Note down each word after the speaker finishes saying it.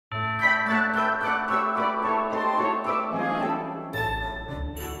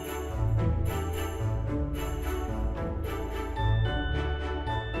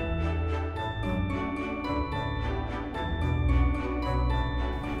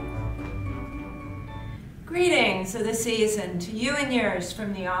Greetings of the season to you and yours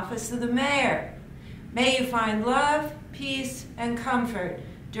from the Office of the Mayor. May you find love, peace, and comfort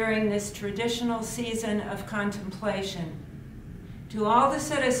during this traditional season of contemplation. To all the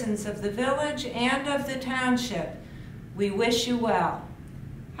citizens of the village and of the township, we wish you well.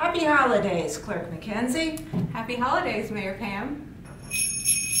 Happy holidays, Clerk McKenzie. Happy holidays, Mayor Pam.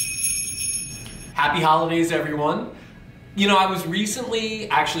 Happy holidays, everyone. You know, I was recently,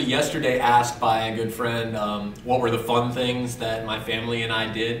 actually yesterday, asked by a good friend what were the fun things that my family and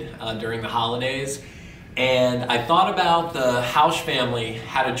I did during the holidays. And I thought about the Hausch family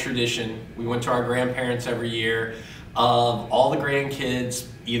had a tradition. We went to our grandparents every year of all the grandkids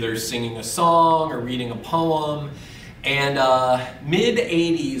either singing a song or reading a poem. And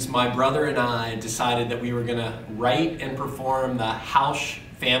mid-'80s, my brother and I decided that we were gonna write and perform the Hausch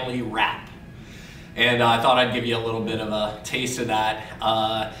family rap. And I thought I'd give you a little bit of a taste of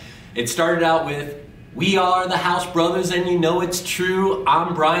that. It started out with, "We are the Hausch brothers and you know it's true.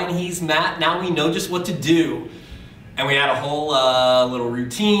 I'm Brian, he's Matt, now we know just what to do." And we had a whole little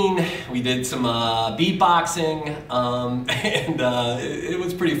routine. We did some beatboxing, and it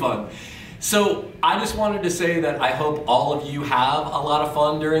was pretty fun. So I just wanted to say that I hope all of you have a lot of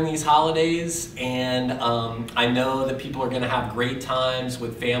fun during these holidays, and I know that people are going to have great times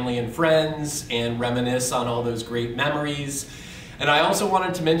with family and friends and reminisce on all those great memories. And I also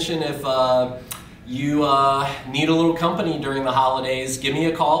wanted to mention, if you need a little company during the holidays, give me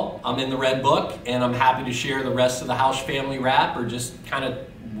a call. I'm in the Red Book, and I'm happy to share the rest of the Hausch family rap, or just kind of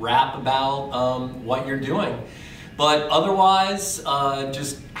rap about what you're doing. But otherwise,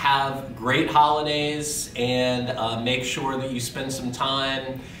 just have great holidays, and make sure that you spend some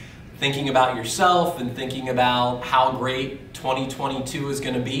time thinking about yourself and thinking about how great 2022 is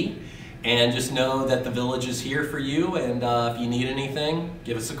going to be. And just know that the village is here for you, and if you need anything,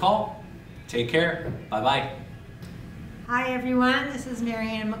 give us a call. Take care. Bye-bye. Hi everyone, this is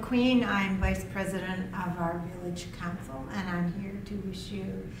Marianne McQueen. I'm Vice President of our Village Council, and I'm here to wish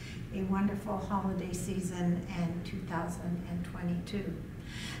you a wonderful holiday season in 2022.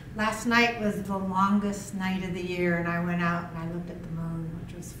 Last night was the longest night of the year, and I went out and I looked at the moon,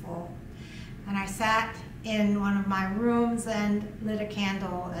 which was full. And I sat in one of my rooms and lit a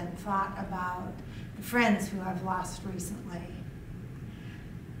candle and thought about the friends who I've lost recently.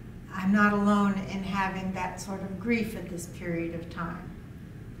 I'm not alone in having that sort of grief at this period of time.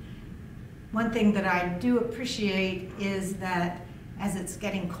 One thing that I do appreciate is that as it's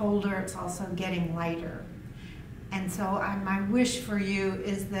getting colder, it's also getting lighter. And so my wish for you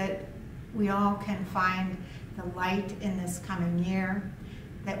is that we all can find the light in this coming year,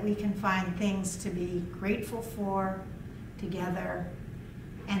 that we can find things to be grateful for together,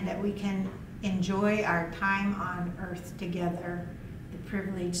 and that we can enjoy our time on earth together, the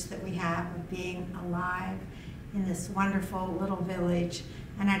privilege that we have of being alive in this wonderful little village.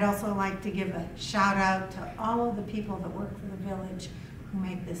 And I'd also like to give a shout out to all of the people that work for the village who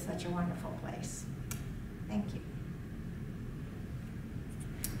make this such a wonderful place. Thank you.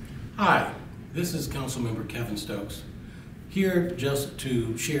 Hi, this is Councilmember Kevin Stokes, here just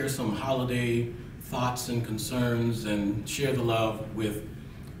to share some holiday thoughts and concerns and share the love with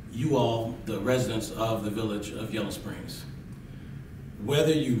you all, the residents of the village of Yellow Springs.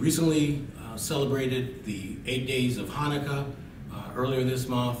 Whether you recently celebrated the 8 days of Hanukkah earlier this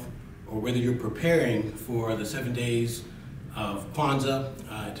month, or whether you're preparing for the 7 days of Kwanzaa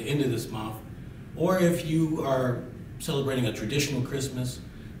at the end of this month, or if you are celebrating a traditional Christmas,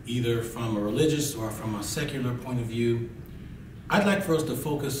 either from a religious or from a secular point of view, I'd like for us to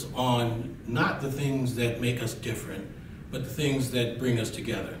focus on not the things that make us different, but the things that bring us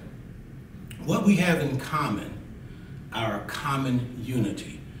together. What we have in common, our common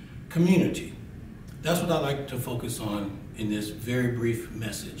unity, community. That's what I'd like to focus on in this very brief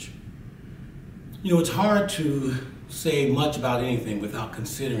message. You know, it's hard to say much about anything without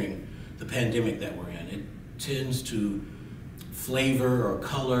considering the pandemic that we're in. It tends to flavor or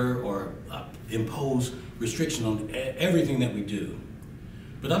color or impose restriction on everything that we do.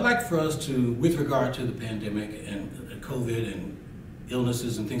 But I'd like for us to, with regard to the pandemic and COVID and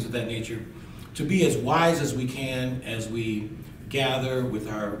illnesses and things of that nature, to be as wise as we can as we gather with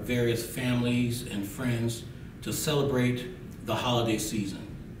our various families and friends to celebrate the holiday season.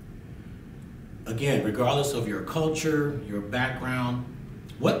 Again, regardless of your culture, your background,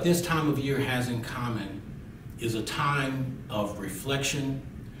 what this time of year has in common is a time of reflection,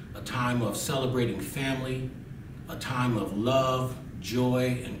 a time of celebrating family, a time of love,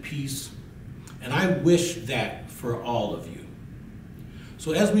 joy, and peace. And I wish that for all of you.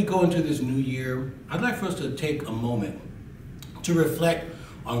 So as we go into this new year, I'd like for us to take a moment to reflect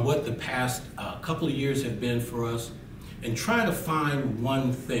on what the past couple of years have been for us and try to find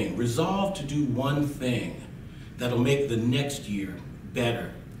one thing, resolve to do one thing that'll make the next year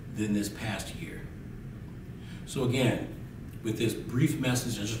better than this past year. So again, with this brief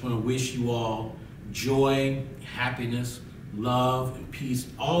message, I just want to wish you all joy, happiness, love, and peace,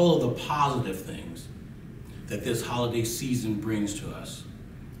 all of the positive things that this holiday season brings to us.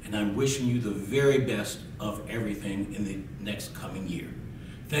 And I'm wishing you the very best of everything in the next coming year.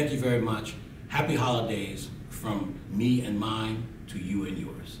 Thank you very much. Happy holidays from me and mine to you and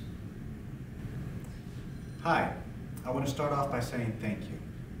yours. Hi, I want to start off by saying thank you.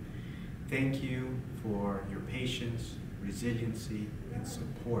 Thank you for your patience, resiliency, and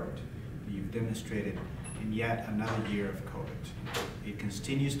support that you've demonstrated in yet another year of COVID. It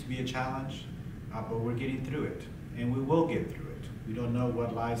continues to be a challenge, but we're getting through it, and we will get through it. We don't know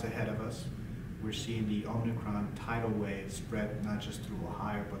what lies ahead of us. We're seeing the Omicron tidal wave spread not just through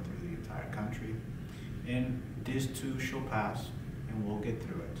Ohio, but through the entire country. And this too shall pass, and we'll get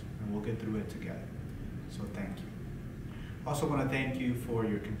through it, and we'll get through it together. So thank you. Also want to thank you for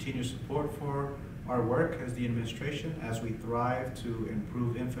your continued support for our work as the administration as we thrive to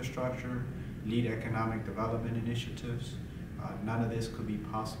improve infrastructure, lead economic development initiatives. None of this could be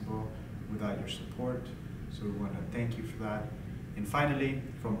possible without your support, so we want to thank you for that. And finally,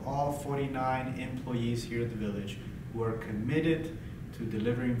 from all 49 employees here at the village who are committed to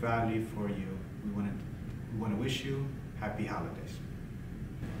delivering value for you, we want to wish you happy holidays.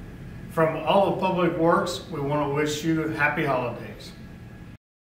 From all of Public Works, we want to wish you happy holidays.